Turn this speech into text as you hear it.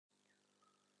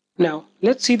Now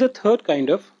let's see the third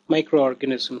kind of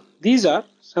microorganism. These are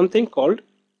something called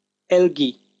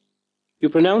algae. You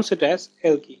pronounce it as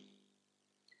algae.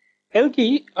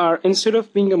 Algae are, instead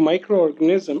of being a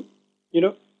microorganism,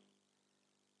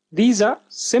 these are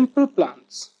simple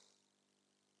plants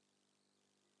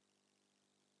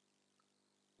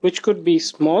which could be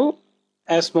small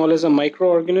as a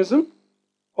microorganism,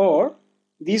 or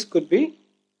these could be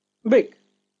big.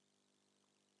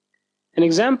 An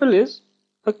example is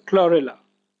a chlorella.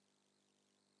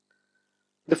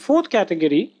 The fourth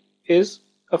category is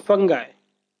a fungi.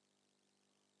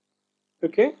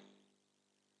 Okay.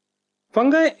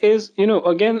 Fungi is,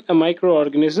 again a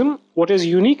microorganism. What is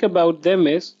unique about them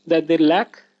is that they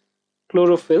lack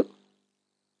chlorophyll.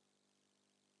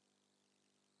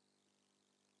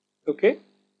 Okay.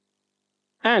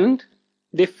 And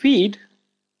they feed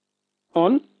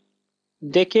on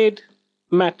decayed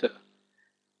matter.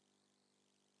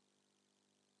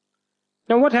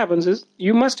 Now what happens is,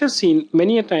 you must have seen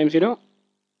many a times,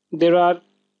 there are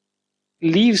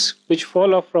leaves which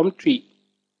fall off from tree.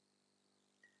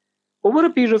 Over a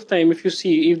period of time, if you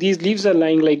see, if these leaves are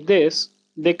lying like this,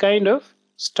 they kind of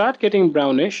start getting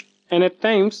brownish and at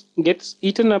times gets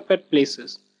eaten up at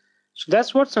places. So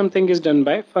that's what something is done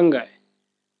by fungi.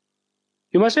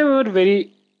 You must have heard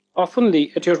very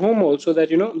oftenly at your home also that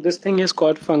this thing is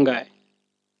called fungi.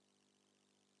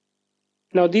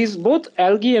 Now these both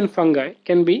algae and fungi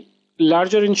can be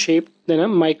larger in shape than a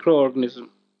microorganism.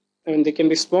 And they can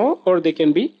be small or they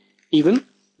can be even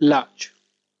large.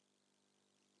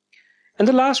 And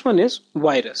the last one is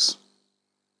virus.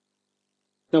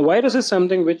 Now virus is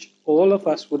something which all of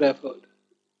us would have heard.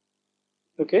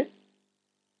 Okay?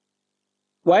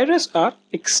 Virus are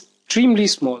extremely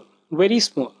small, very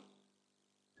small.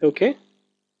 Okay?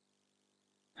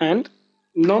 And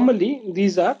normally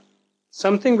these are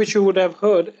something which you would have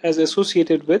heard as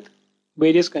associated with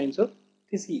various kinds of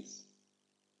disease.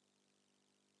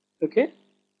 Okay?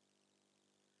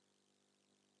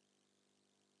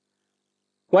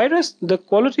 Virus, the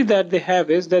quality that they have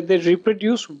is that they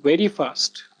reproduce very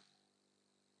fast.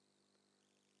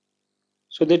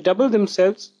 So they double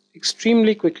themselves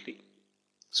extremely quickly.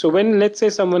 So when, let's say,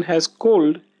 someone has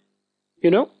cold,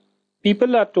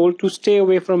 people are told to stay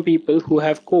away from people who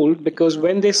have cold, because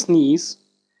when they sneeze,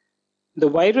 the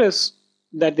virus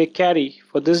that they carry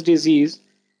for this disease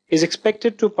is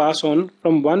expected to pass on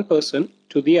from one person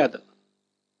to the other.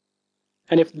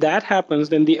 And if that happens,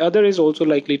 then the other is also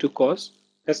likely to cause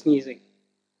a sneezing.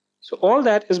 So all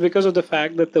that is because of the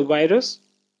fact that the virus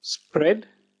spread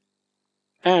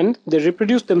and they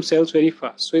reproduce themselves very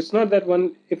fast. So it's not that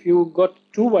if you got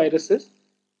two viruses,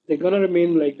 they're gonna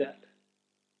remain like that.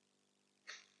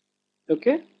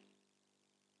 Okay?